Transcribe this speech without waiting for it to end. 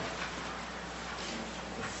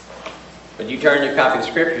Would you turn your copy of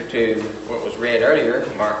Scripture to what was read earlier,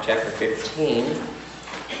 Mark chapter 15.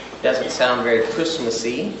 Doesn't sound very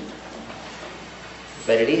Christmassy,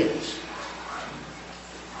 but it is.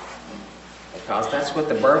 Because that's what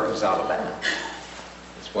the birth is all about.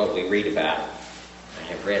 It's what we read about. I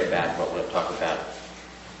have read about what we'll talk about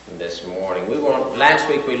this morning. Last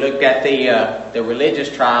week we looked at the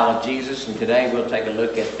religious trial of Jesus, and today we'll take a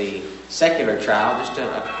look at the secular trial, just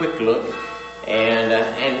a quick look.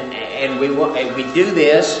 And we do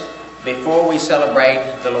this before we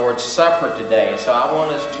celebrate the Lord's Supper today. So I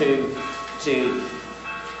want us to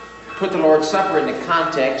put the Lord's Supper in the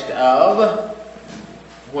context of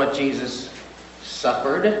what Jesus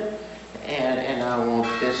suffered, and I want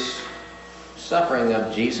this suffering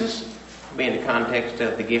of Jesus to be in the context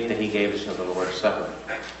of the gift that He gave us of the Lord's Supper.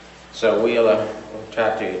 So we'll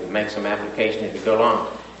try to make some application as we go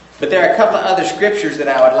along. But there are a couple of other scriptures that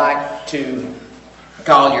I would like to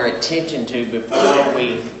call your attention to before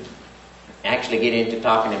we actually get into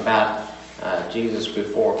talking about Jesus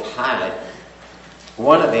before Pilate.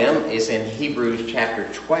 One of them is in Hebrews chapter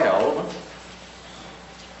 12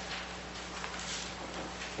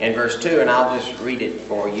 and verse 2, and I'll just read it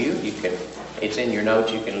for you. It's in your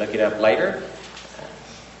notes, you can look it up later.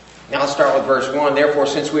 Now I'll start with verse 1. Therefore,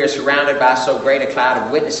 since we are surrounded by so great a cloud of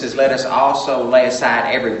witnesses, let us also lay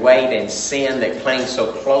aside every weight and sin that clings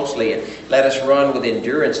so closely, and let us run with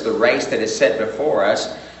endurance the race that is set before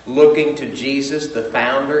us, looking to Jesus, the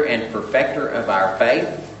founder and perfecter of our faith,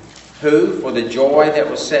 who, for the joy that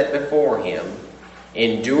was set before Him,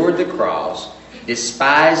 endured the cross,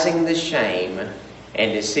 despising the shame,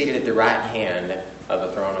 and is seated at the right hand of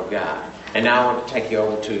the throne of God. And now I want to take you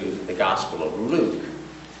over to the Gospel of Luke,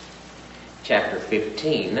 chapter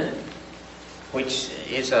 15, which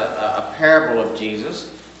is a parable of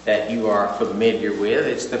Jesus that you are familiar with.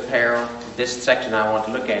 It's the parable. This section I want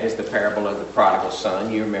to look at is the parable of the prodigal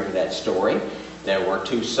son. You remember that story. There were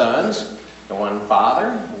two sons. The one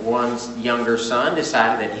father, one's younger son,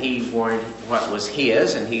 decided that he wanted what was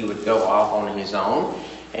his, and he would go off on his own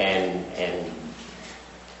and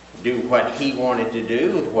do what he wanted to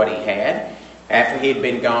do with what he had. After he had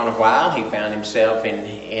been gone a while, he found himself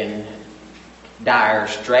in dire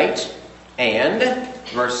straits. And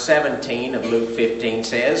verse 17 of Luke 15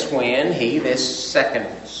 says, when he, this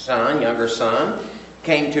second son, younger son,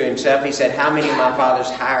 came to himself, he said, how many of my father's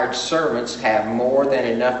hired servants have more than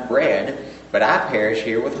enough bread, but I perish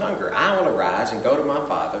here with hunger? I will arise and go to my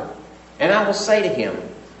father, and I will say to him,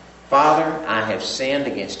 Father, I have sinned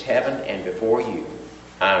against heaven and before you.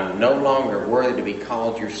 I am no longer worthy to be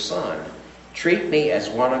called your son. Treat me as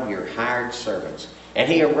one of your hired servants. And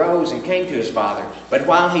he arose and came to his father. But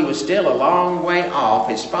while he was still a long way off,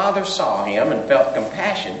 his father saw him and felt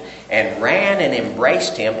compassion and ran and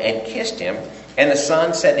embraced him and kissed him. And the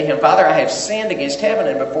son said to him, Father, I have sinned against heaven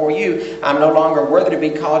and before you. I am no longer worthy to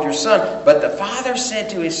be called your son. But the father said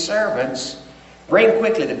to his servants, bring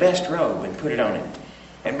quickly the best robe and put it on him.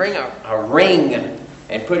 And bring a ring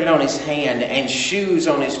and put it on his hand, and shoes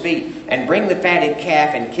on his feet, and bring the fatted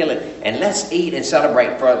calf and kill it, and let's eat and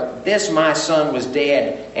celebrate. For this my son was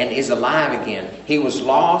dead and is alive again. He was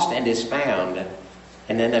lost and is found.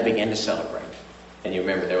 And then they began to celebrate. And you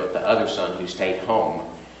remember there was the other son who stayed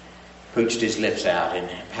home, pooched his lips out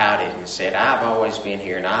and pouted and said, I've always been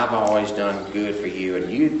here and I've always done good for you,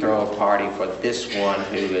 and you throw a party for this one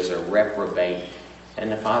who is a reprobate.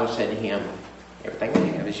 And the father said to him, everything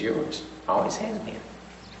I have is yours. Always has been.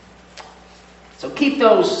 So keep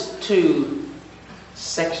those two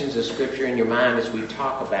sections of Scripture in your mind as we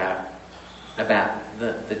talk about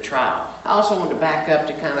the trial. I also want to back up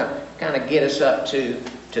to kind of get us up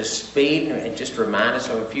to speed and just remind us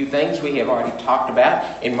of a few things we have already talked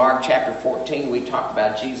about. In Mark chapter 14, we talked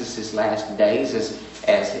about Jesus' last days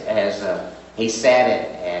as he sat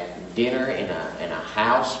at dinner in a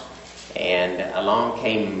house, and along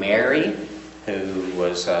came Mary, who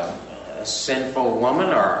was a sinful woman,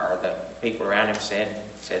 or the people around him said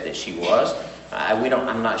that she was.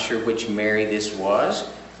 I'm not sure which Mary this was,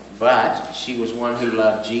 but she was one who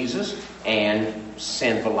loved Jesus and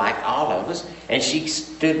sinful like all of us. And she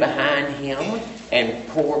stood behind him and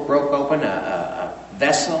broke open a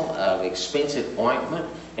vessel of expensive ointment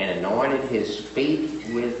and anointed his feet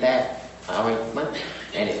with that ointment.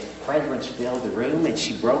 And fragrance filled the room. And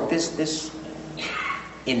she broke this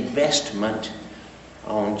investment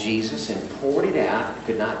on Jesus and poured it out. It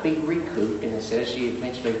could not be recouped. And it says she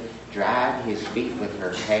eventually dried his feet with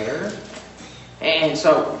her hair. And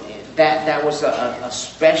so that was a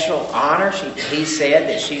special honor. He said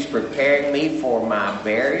that she's preparing me for my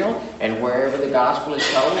burial. And wherever the gospel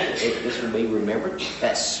is told, this will be remembered.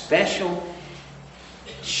 That special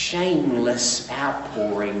shameless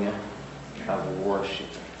outpouring of worship.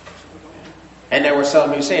 And there were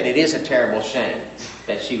some who said, it is a terrible shame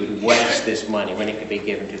that she would waste this money when it could be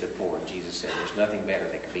given to the poor. And Jesus said, there's nothing better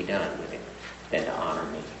that could be done with it than to honor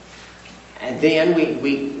me. And then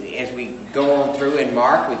we as we go on through in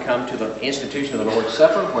Mark, we come to the institution of the Lord's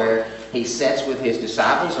Supper, where he sits with his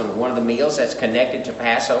disciples on one of the meals that's connected to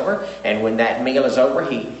Passover. And when that meal is over,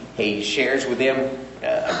 he shares with them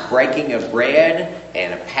a breaking of bread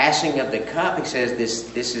and a passing of the cup. He says,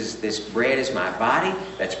 this bread is my body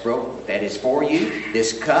that's broken, that is for you.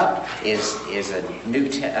 This cup is a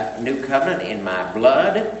new covenant in my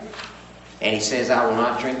blood. And he says, I will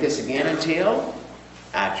not drink this again until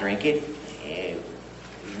I drink it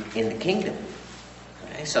in the kingdom.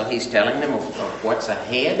 Okay, so he's telling them of what's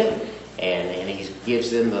ahead, and he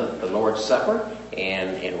gives them the Lord's Supper.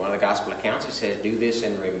 And in one of the gospel accounts it says, do this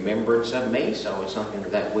in remembrance of me. So it's something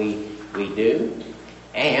that we do.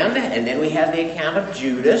 And then we have the account of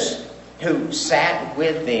Judas, who sat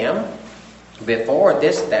with them before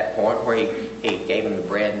that point where he gave them the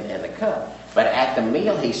bread and the cup. But at the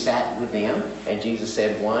meal he sat with them, and Jesus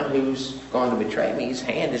said, one who's going to betray me, his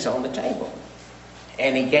hand is on the table.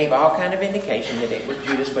 And he gave all kind of indication that it was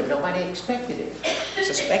Judas, but nobody suspected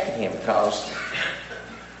him, because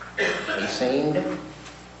he seemed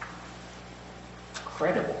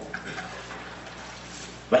credible.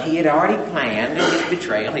 But he had already planned his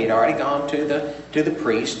betrayal. He had already gone to the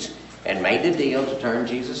priests and made the deal to turn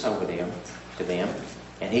Jesus over to them.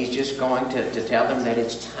 And he's just going to tell them that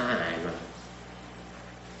it's time.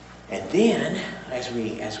 And then, as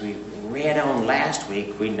we read on last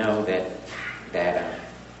week, we know that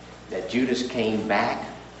Judas came back.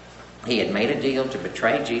 He had made a deal to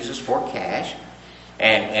betray Jesus for cash.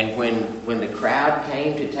 And when the crowd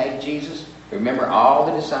came to take Jesus, remember all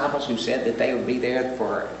the disciples who said that they would be there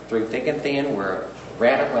through thick and thin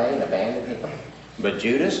ran away and abandoned him. But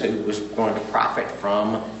Judas, who was going to profit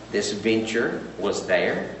from this venture, was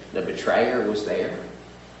there. The betrayer was there.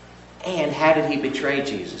 And how did he betray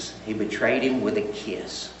Jesus? He betrayed him with a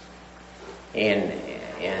kiss. In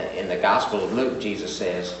the Gospel of Luke, Jesus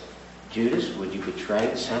says, Judas, would you betray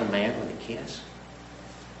the Son of Man with a kiss?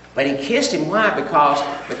 But he kissed him. Why?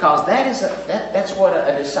 Because that's what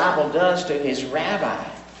a disciple does to his rabbi.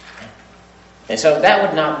 And so that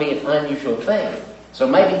would not be an unusual thing. So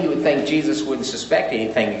maybe he would think Jesus wouldn't suspect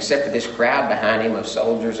anything except for this crowd behind him of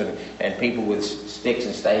soldiers and people with sticks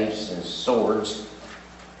and staves and swords.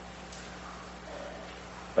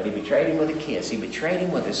 But he betrayed him with a kiss. He betrayed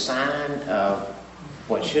him with a sign of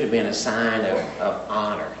what should have been a sign of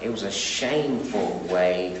honor. It was a shameful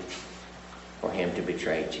way for him to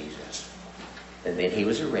betray Jesus. And then he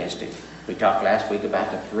was arrested. We talked last week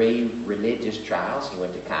about the 3 religious trials. He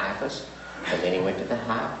went to Caiaphas, and then he went to the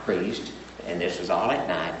high priest, and this was all at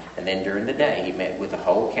night. And then during the day, he met with the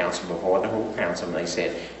whole council, before the whole council, and they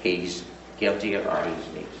said he's guilty or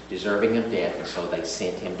he's deserving of death, and so they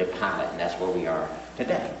sent him to Pilate, and that's where we are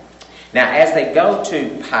today. Now, as they go to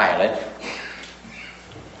Pilate,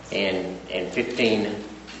 in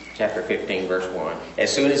chapter 15, verse 1,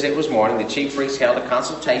 as soon as it was morning, the chief priests held a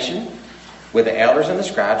consultation with the elders and the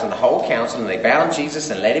scribes and the whole council, and they bound Jesus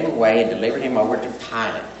and led him away and delivered him over to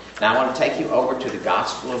Pilate. Now, I want to take you over to the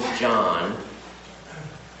Gospel of John,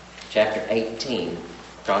 chapter 18,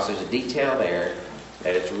 because there's a detail there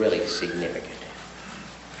that is really significant.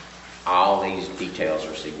 All these details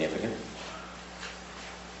are significant.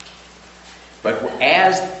 But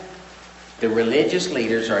as the religious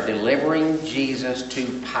leaders are delivering Jesus to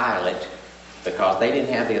Pilate, because they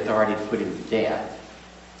didn't have the authority to put him to death,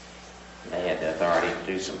 they had the authority to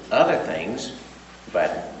do some other things,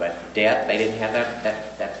 but death they didn't have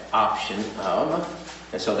that option of.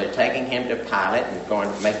 And so they're taking him to Pilate and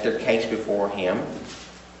going to make their case before him.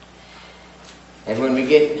 And when we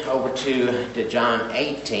get over to John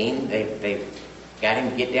 18, they got him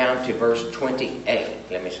to get down to verse 28.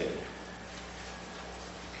 Let me see.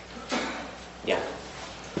 Yeah.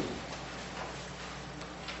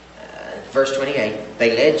 Verse 28.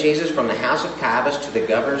 They led Jesus from the house of Caiaphas to the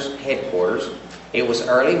governor's headquarters. It was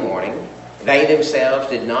early morning. They themselves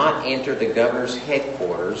did not enter the governor's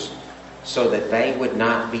headquarters so that they would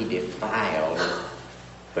not be defiled,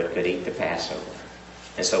 but could eat the Passover.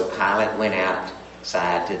 And so Pilate went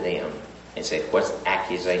outside to them and said, "What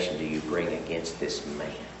accusation do you bring against this man?"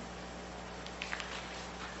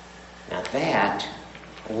 Now that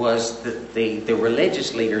was the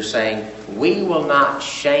religious leaders saying, we will not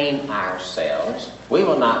shame ourselves. We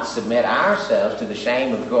will not submit ourselves to the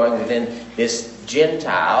shame of going within this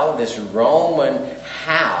Gentile, this Roman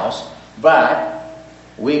house, but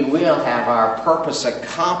we will have our purpose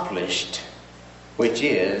accomplished which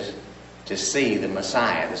is to see the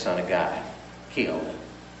Messiah, the Son of God, killed,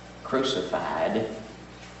 crucified,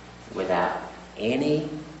 without any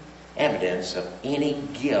evidence of any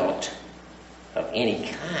guilt of any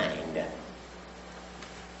kind.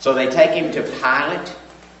 So they take him to Pilate,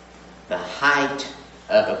 the height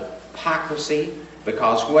of hypocrisy,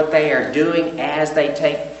 because what they are doing as they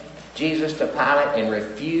take Jesus to Pilate and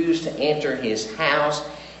refuse to enter his house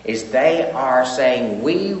is they are saying,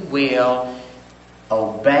 we will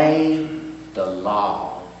obey the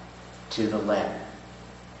law to the letter.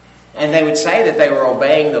 And they would say that they were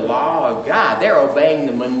obeying the law of God. They're obeying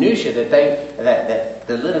the minutiae, that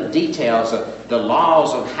the little details of the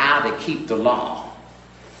laws of how to keep the law.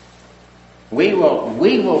 We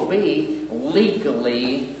will be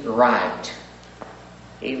legally right,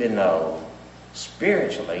 even though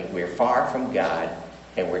spiritually we're far from God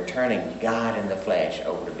and we're turning God in the flesh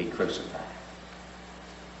over to be crucified.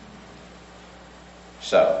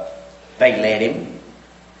 So they led him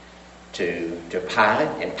to Pilate,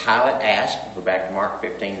 and Pilate asked, go back to Mark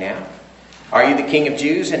 15 now, "Are you the king of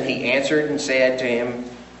Jews?" And he answered and said to him,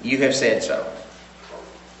 "You have said so."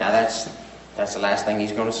 Now that's the last thing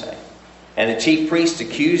he's going to say. And the chief priests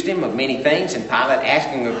accused him of many things, and Pilate asked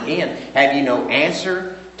him again, "Have you no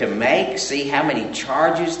answer to make? See how many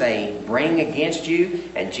charges they bring against you?"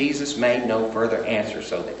 And Jesus made no further answer,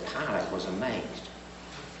 so that Pilate was amazed.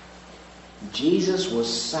 Jesus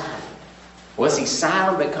was silent. Was he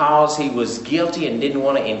silent because he was guilty and didn't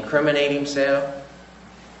want to incriminate himself?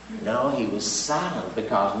 No, he was silent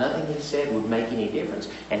because nothing he said would make any difference.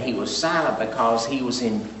 And he was silent because he was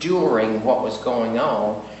enduring what was going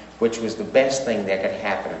on, which was the best thing that could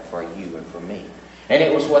happen for you and for me. And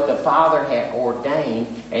it was what the Father had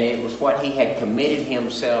ordained, and it was what he had committed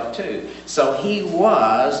himself to. So he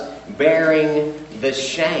was bearing the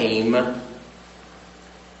shame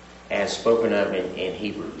as spoken of in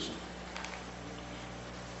Hebrews.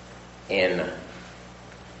 In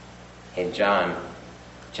John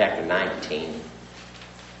chapter 19,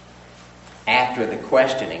 after the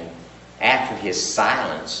questioning, after his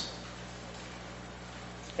silence,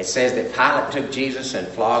 it says that Pilate took Jesus and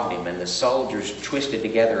flogged him, and the soldiers twisted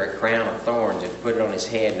together a crown of thorns and put it on his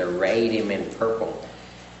head and arrayed him in purple.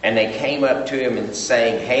 And they came up to him and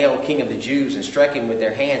saying, "Hail, King of the Jews," and struck him with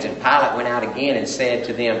their hands. And Pilate went out again and said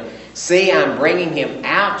to them, "See, I'm bringing him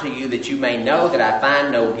out to you that you may know that I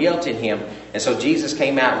find no guilt in him." And so Jesus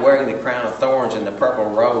came out wearing the crown of thorns and the purple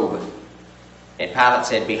robe. And Pilate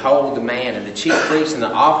said, "Behold the man." And the chief priests and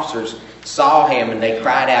the officers saw him, and they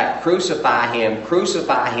cried out, "Crucify him,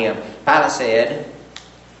 crucify him." Pilate said,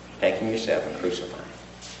 "Take him yourself and crucify him."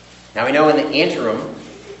 Now we know in the interim,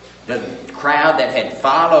 the crowd that had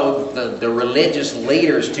followed the religious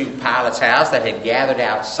leaders to Pilate's house, that had gathered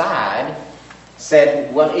outside,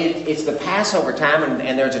 said, "Well, it's the Passover time,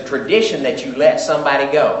 and there's a tradition that you let somebody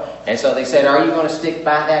go." And so they said, "Are you going to stick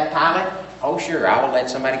by that, Pilate?" "Oh, sure, I will let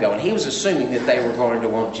somebody go." And he was assuming that they were going to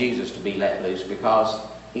want Jesus to be let loose because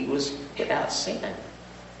he was without sin.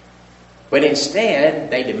 But instead,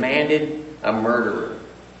 they demanded a murderer,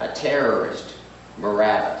 a terrorist,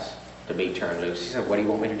 Barabbas, to be turned loose. He said, "What do you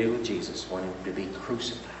want me to do with Jesus?" "I want him to be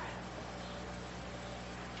crucified."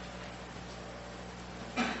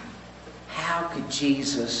 How could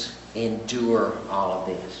Jesus endure all of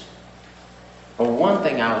this? Well, one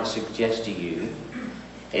thing I would suggest to you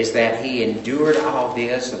is that he endured all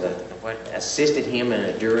this, what assisted him in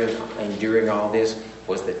enduring all this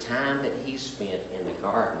was the time that he spent in the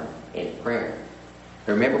garden in prayer.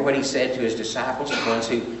 Remember what he said to his disciples, the ones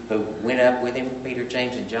who went up with him, Peter,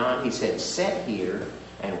 James, and John? He said, "Sit here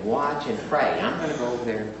and watch and pray. I'm going to go over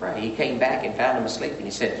there and pray." He came back and found them asleep, and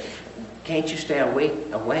he said, "Can't you stay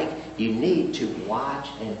awake? You need to watch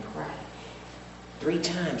and pray." 3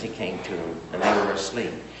 times he came to them, and they were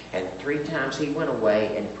asleep. And 3 times he went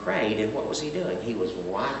away and prayed, and what was he doing? He was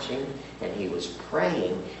watching and he was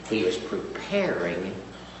praying. He was preparing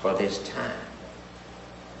for this time.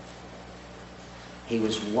 He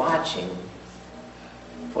was watching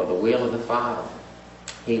for the will of the Father.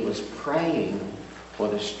 He was praying for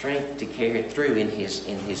the strength to carry it through in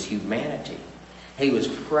his humanity. He was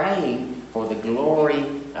praying for the glory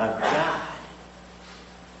of God.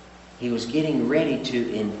 He was getting ready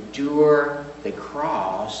to endure the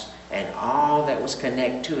cross and all that was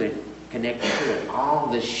connected to it, all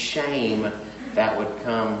the shame that would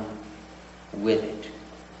come with it.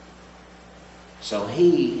 So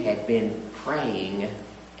he had been praying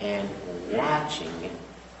and watching,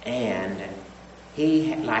 and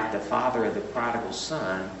he, like the father of the prodigal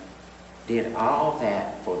son, did all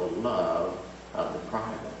that for the love of the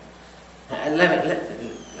prodigal.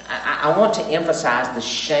 I want to emphasize the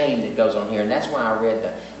shame that goes on here, and that's why I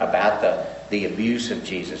read about the abuse of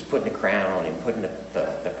Jesus, putting the crown on him, putting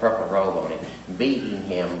the purple robe on him, beating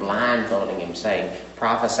him, blindfolding him, saying,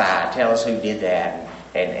 prophesy, tell us who did that,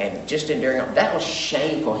 and just enduring. That was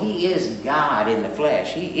shameful. He is God in the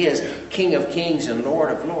flesh. He is King of kings and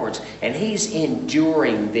Lord of lords, and he's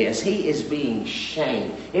enduring this. He is being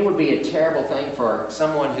shamed. It would be a terrible thing for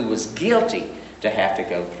someone who was guilty to have to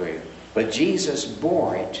go through. But Jesus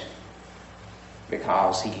bore it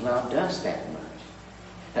because he loved us that much.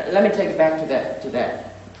 Now, let me take it back to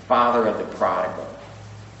that father of the prodigal.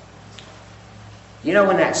 You know,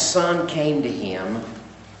 when that son came to him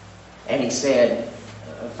and he said,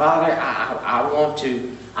 Father, I want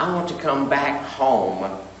to come back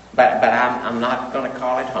home, but I'm not going to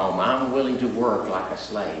call it home. I'm willing to work like a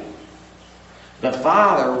slave. The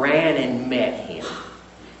father ran and met him.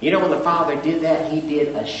 You know, when the father did that, he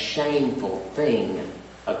did a shameful thing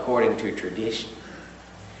according to tradition.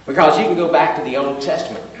 Because you can go back to the Old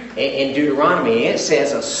Testament. In Deuteronomy, it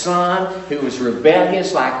says a son who is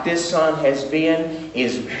rebellious like this son has been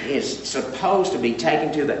is supposed to be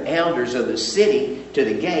taken to the elders of the city, to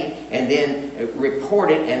the gate, and then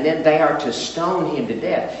reported, and then they are to stone him to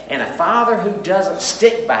death. And a father who doesn't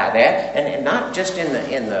stick by that, and not just in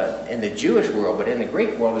the Jewish world, but in the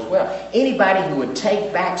Greek world as well, anybody who would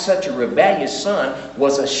take back such a rebellious son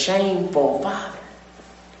was a shameful father.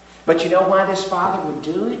 But you know why this father would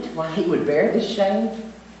do it? Why he would bear this shame?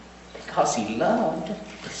 Because he loved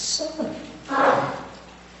his son.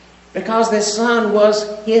 Because this son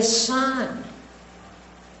was his son.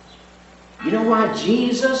 You know why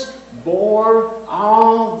Jesus bore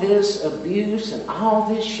all this abuse and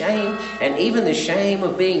all this shame, and even the shame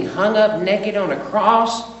of being hung up naked on a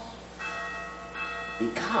cross?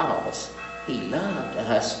 Because he loved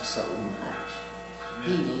us so much.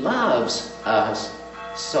 He loves us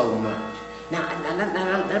so much. Now,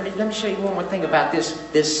 let me show you one more thing about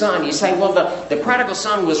this son. You say, well, the prodigal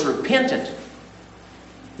son was repentant.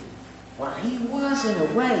 Well, he was in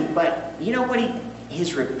a way, but you know what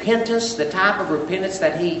his repentance, the type of repentance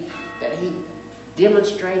that he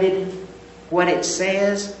demonstrated, what it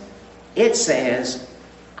says? It says,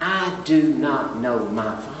 I do not know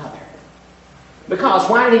my father. Because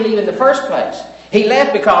why did he leave in the first place? He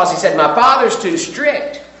left because he said, my father's too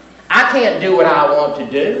strict. I can't do what I want to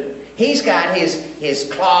do. He's got his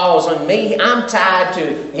claws on me. I'm tied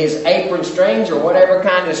to his apron strings or whatever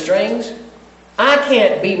kind of strings. I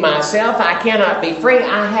can't be myself. I cannot be free.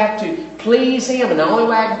 I have to please him. And the only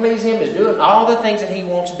way I can please him is doing all the things that he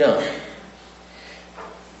wants done.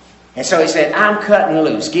 And so he said, I'm cutting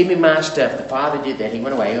loose. Give me my stuff. The father did that. He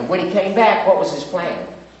went away. And when he came back, what was his plan?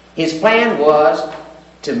 His plan was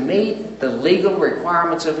to meet the legal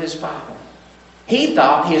requirements of his father. He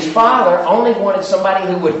thought his father only wanted somebody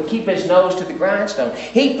who would keep his nose to the grindstone.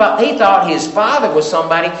 He thought his father was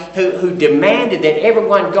somebody who demanded that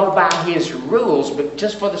everyone go by his rules, but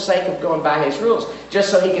just for the sake of going by his rules. Just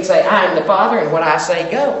so he could say, I am the father and what I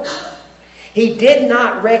say goes. He did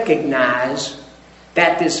not recognize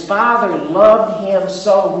that this father loved him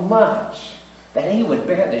so much that he would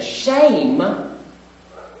bear the shame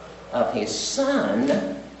of his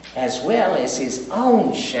son as well as his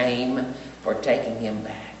own shame for taking him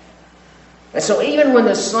back. And so even when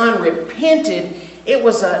the son repented, it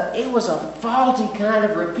was a faulty kind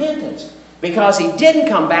of repentance, because he didn't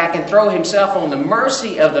come back and throw himself on the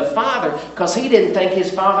mercy of the father, because he didn't think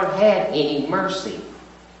his father had any mercy.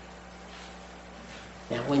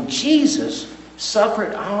 Now when Jesus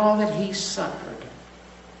suffered all that he suffered,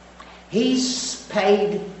 he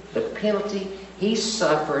paid the penalty he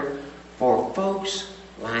suffered for folks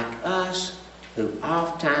like us who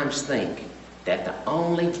oftentimes think that the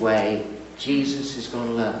only way Jesus is going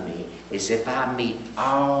to love me is if I meet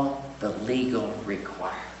all the legal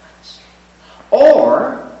requirements.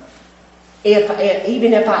 Or,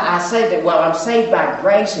 even if I say that, well, I'm saved by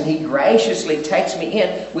grace and he graciously takes me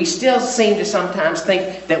in, we still seem to sometimes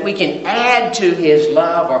think that we can add to his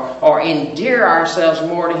love or endear ourselves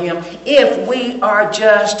more to him if we are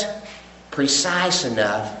just precise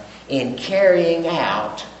enough in carrying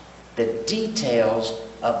out the details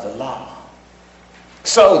of the law.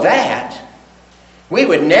 So that we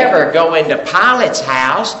would never go into Pilate's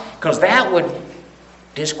house, because that would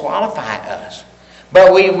disqualify us.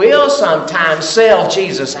 But we will sometimes sell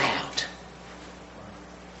Jesus out.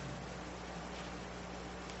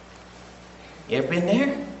 You ever been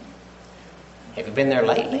there? Have you been there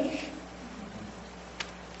lately?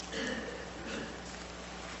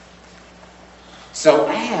 So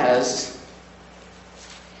as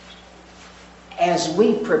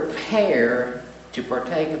we prepare to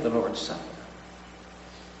partake of the Lord's Supper,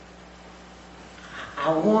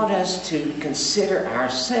 I want us to consider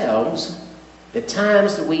ourselves the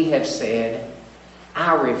times that we have said,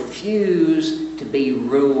 I refuse to be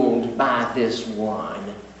ruled by this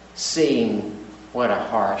one, seeing what a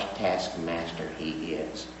harsh taskmaster he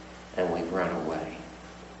is, and we've run away.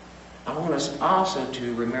 I want us also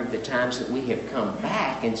to remember the times that we have come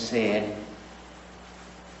back and said,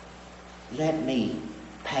 let me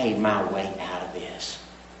pay my way out of this,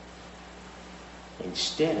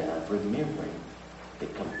 instead of remembering the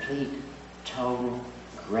complete, total,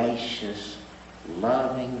 gracious,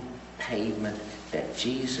 loving payment that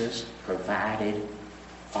Jesus provided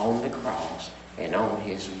on the cross and on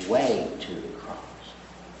his way to the cross.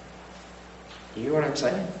 Do you hear what I'm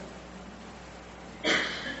saying?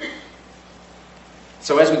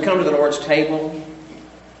 So as we come to the Lord's table,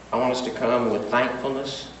 I want us to come with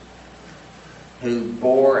thankfulness, who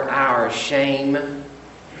bore our shame,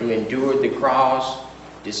 who endured the cross,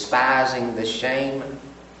 despising the shame.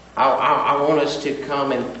 I want us to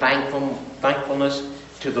come in thankfulness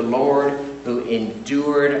to the Lord, who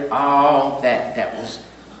endured all that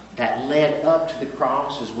led up to the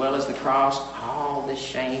cross, as well as the cross, all the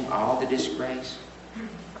shame, all the disgrace.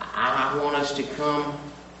 I want us to come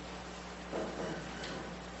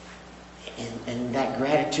in that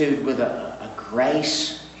gratitude with a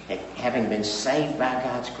grace, having been saved by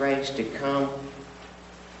God's grace, to come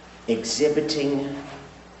exhibiting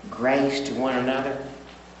grace to one another,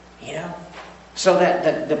 so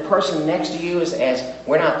that the person next to you is, as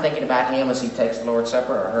we're not thinking about him as he takes the Lord's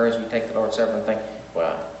Supper, or her as we take the Lord's Supper, and think,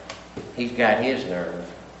 well, he's got his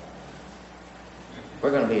nerve.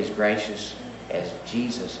 We're going to be as gracious as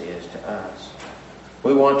Jesus is to us.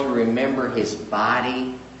 We want to remember his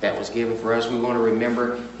body that was given for us. We want to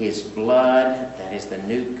remember his blood, that is the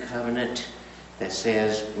new covenant, that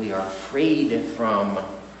says we are freed from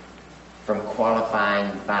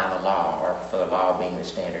qualifying by the law, or for the law being the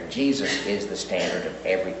standard. Jesus is the standard of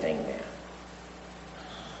everything now.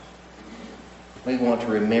 We want to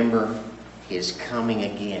remember his coming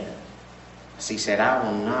again. As he said, I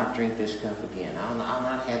will not drink this cup again. I'll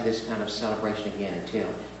not have this kind of celebration again until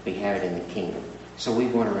we have it in the kingdom. So we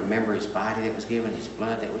want to remember his body that was given, his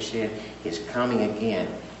blood that was shed, his coming again.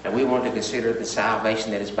 And we want to consider the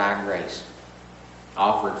salvation that is by grace,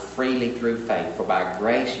 offered freely through faith. For by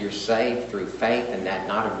grace you're saved through faith, and that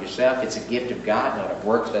not of yourself. It's a gift of God, not of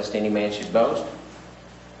works, lest any man should boast.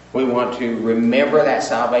 We want to remember that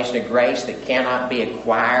salvation of grace that cannot be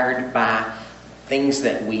acquired by things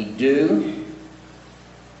that we do.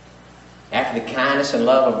 After the kindness and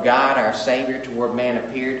love of God, our Savior, toward man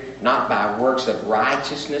appeared, not by works of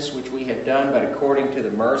righteousness which we have done, but according to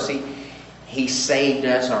the mercy he saved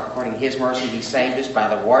us, or according to his mercy he saved us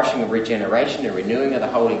by the washing of regeneration and renewing of the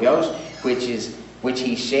Holy Ghost, which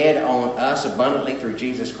he shed on us abundantly through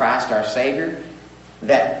Jesus Christ our Savior,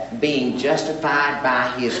 that being justified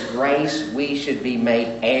by his grace we should be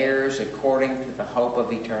made heirs according to the hope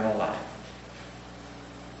of eternal life.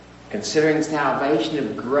 Considering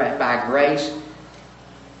salvation by grace,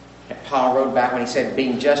 that Paul wrote about when he said,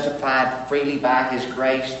 being justified freely by his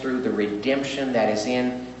grace through the redemption that is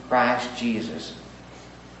in Christ Jesus.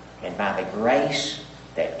 And by the grace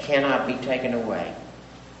that cannot be taken away.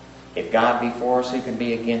 If God be for us, who can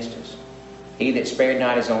be against us? He that spared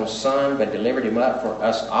not his own Son, but delivered him up for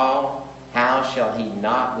us all, how shall he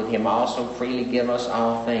not with him also freely give us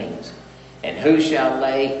all things? And who shall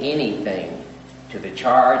lay anything to the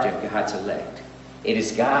charge of God's elect? It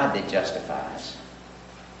is God that justifies.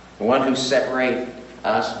 The one who separates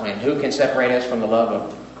us, and who can separate us from the love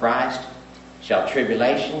of Christ? Shall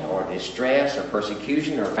tribulation, or distress, or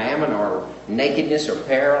persecution, or famine, or nakedness, or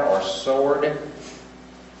peril, or sword?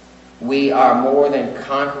 We are more than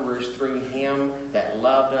conquerors through him that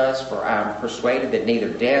loved us, for I am persuaded that neither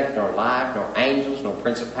death, nor life, nor angels, nor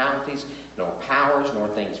principalities, nor powers, nor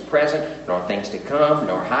things present, nor things to come,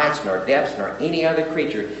 nor heights, nor depths, nor any other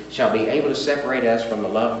creature shall be able to separate us from the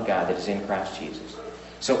love of God that is in Christ Jesus.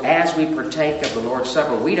 So as we partake of the Lord's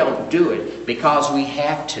Supper, we don't do it because we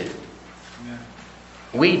have to.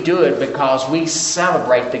 We do it because we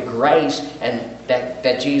celebrate the grace and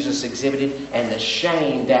that Jesus exhibited and the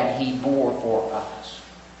shame that he bore for us.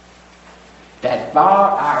 That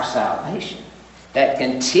bought our salvation. That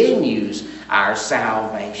continues our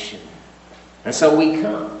salvation. And so we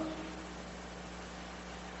come.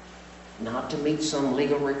 Not to meet some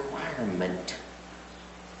legal requirement,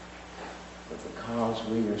 but because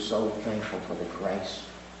we are so thankful for the grace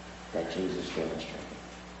that Jesus demonstrated.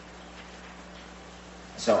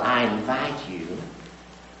 So I invite you,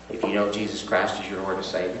 if you know Jesus Christ as your Lord and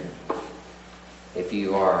Savior, if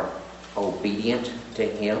you are obedient to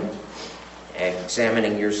him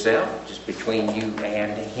examining yourself, just between you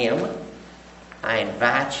and Him, I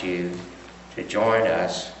invite you to join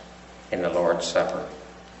us in the Lord's Supper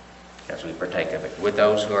as we partake of it. Would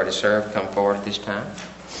those who are to serve come forward at this time?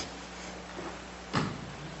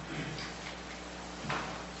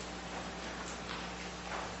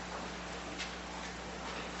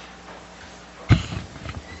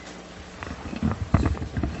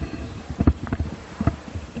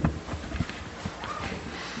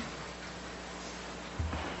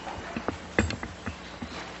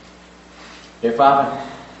 Dear Father,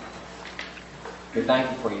 we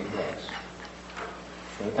thank you for your grace.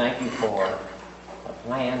 We thank you for a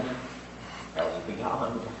plan that was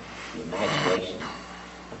beyond the imagination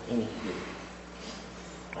of any human.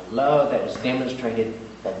 A love that was demonstrated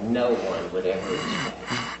that no one would ever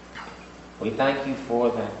expect. We thank you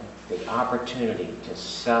for the opportunity to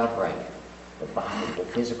celebrate the body, the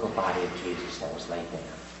physical body of Jesus that was laid down.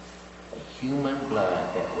 The human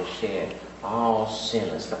blood that was shed, all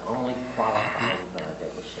sinless, the only qualifying blood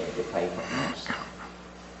that was shed to pay for us.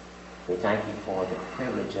 We thank you for the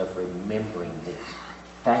privilege of remembering this.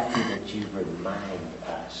 Thank you that you remind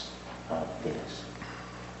us of this.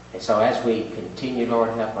 And so as we continue, Lord,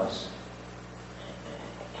 help us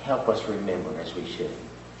remember as we should.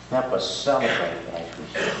 Help us celebrate as we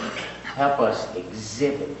should. Help us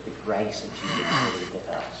exhibit the grace that you've extended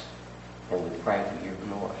to us. And we pray for your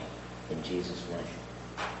glory in Jesus' name.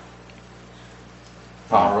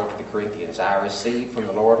 Paul wrote to the Corinthians, I received from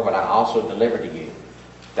the Lord what I also delivered to you,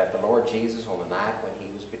 that the Lord Jesus, on the night when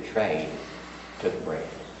he was betrayed, took bread.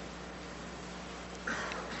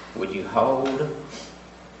 Would you hold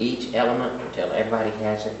each element until everybody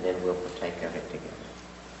has it, and then we'll partake of it together.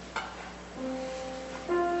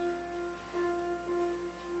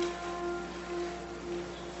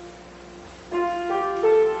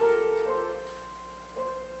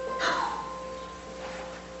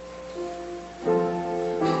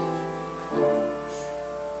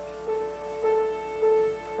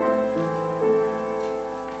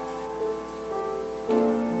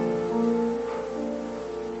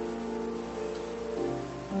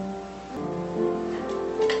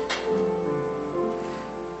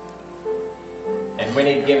 When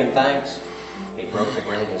he had given thanks, he broke the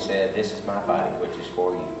bread and said, this is my body, which is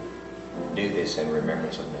for you. Do this in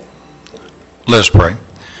remembrance of me. Let us pray.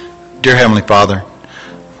 Dear Heavenly Father,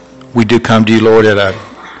 we do come to you, Lord, at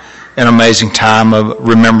an amazing time of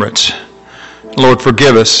remembrance. Lord,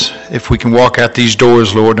 forgive us if we can walk out these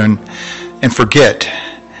doors, Lord, and forget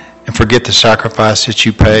the sacrifice that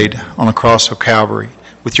you paid on the cross of Calvary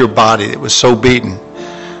with your body that was so beaten.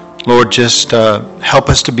 Lord, just help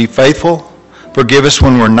us to be faithful. Forgive us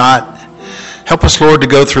when we're not. Help us, Lord, to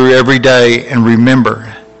go through every day and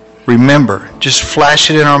remember, just flash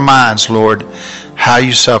it in our minds, Lord, how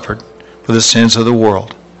you suffered for the sins of the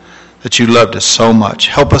world, that you loved us so much.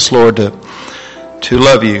 Help us, Lord, to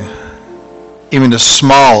love you, even a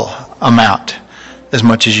small amount, as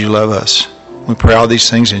much as you love us. We pray all these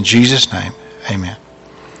things in Jesus' name. Amen.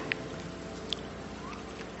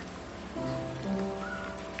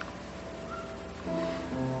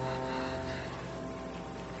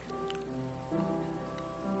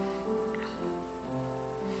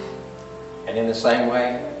 And in the same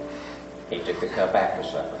way, he took the cup after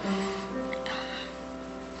supper.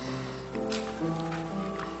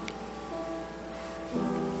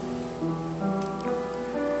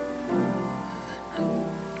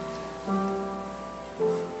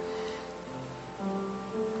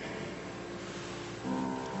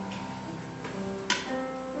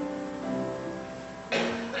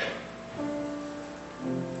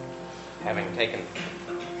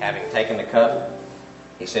 Having taken the cup,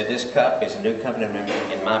 he said, this cup is a new covenant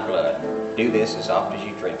in my blood. Do this as often as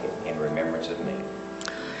you drink it in remembrance of me.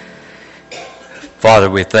 Father,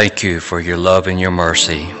 we thank you for your love and your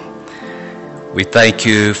mercy. We thank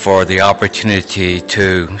you for the opportunity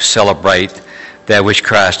to celebrate that which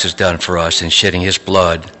Christ has done for us in shedding his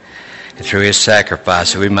blood and through his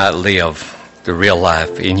sacrifice that we might live the real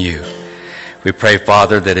life in you. We pray,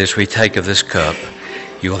 Father, that as we take of this cup,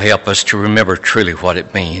 you will help us to remember truly what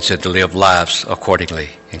it means and to live lives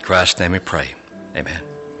accordingly. In Christ's name we pray. Amen.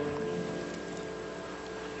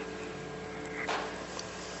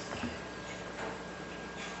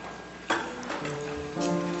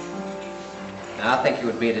 Now, I think it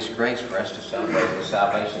would be a disgrace for us to celebrate the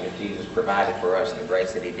salvation that Jesus provided for us, the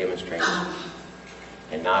grace that he demonstrated,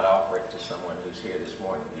 and not offer it to someone who's here this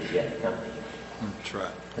morning who's yet to come to him. That's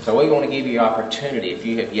right. So we want to give you opportunity, if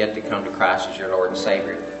you have yet to come to Christ as your Lord and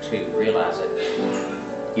Savior, to realize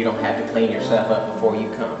that you don't have to clean yourself up before you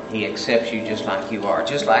come. He accepts you just like you are.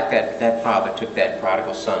 Just like that father took that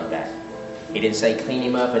prodigal son back. He didn't say clean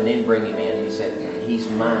him up and then bring him in. He said, he's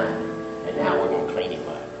mine, and now we're going to clean him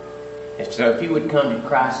up. And so if you would come to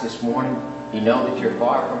Christ this morning, you know that you're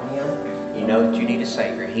far from him. You know that you need a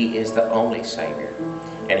Savior. He is the only Savior.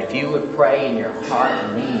 And if you would pray in your heart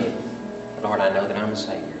and mean it, Lord, I know that I'm a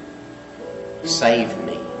Savior. Save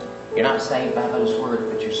me. You're not saved by those words,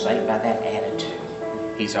 but you're saved by that attitude.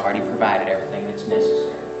 He's already provided everything that's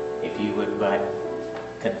necessary. If you would but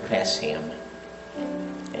confess him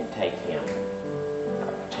and take him,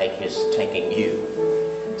 taking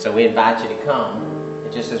you. So we invite you to come.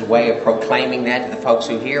 And just as a way of proclaiming that to the folks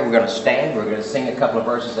who hear, we're going to stand. We're going to sing a couple of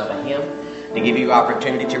verses of a hymn to give you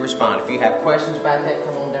opportunity to respond. If you have questions about that,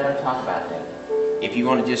 come on down and talk about that. If you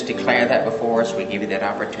want to just declare that before us, we give you that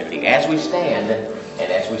opportunity. As we stand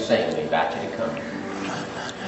and as we sing, we invite you to come.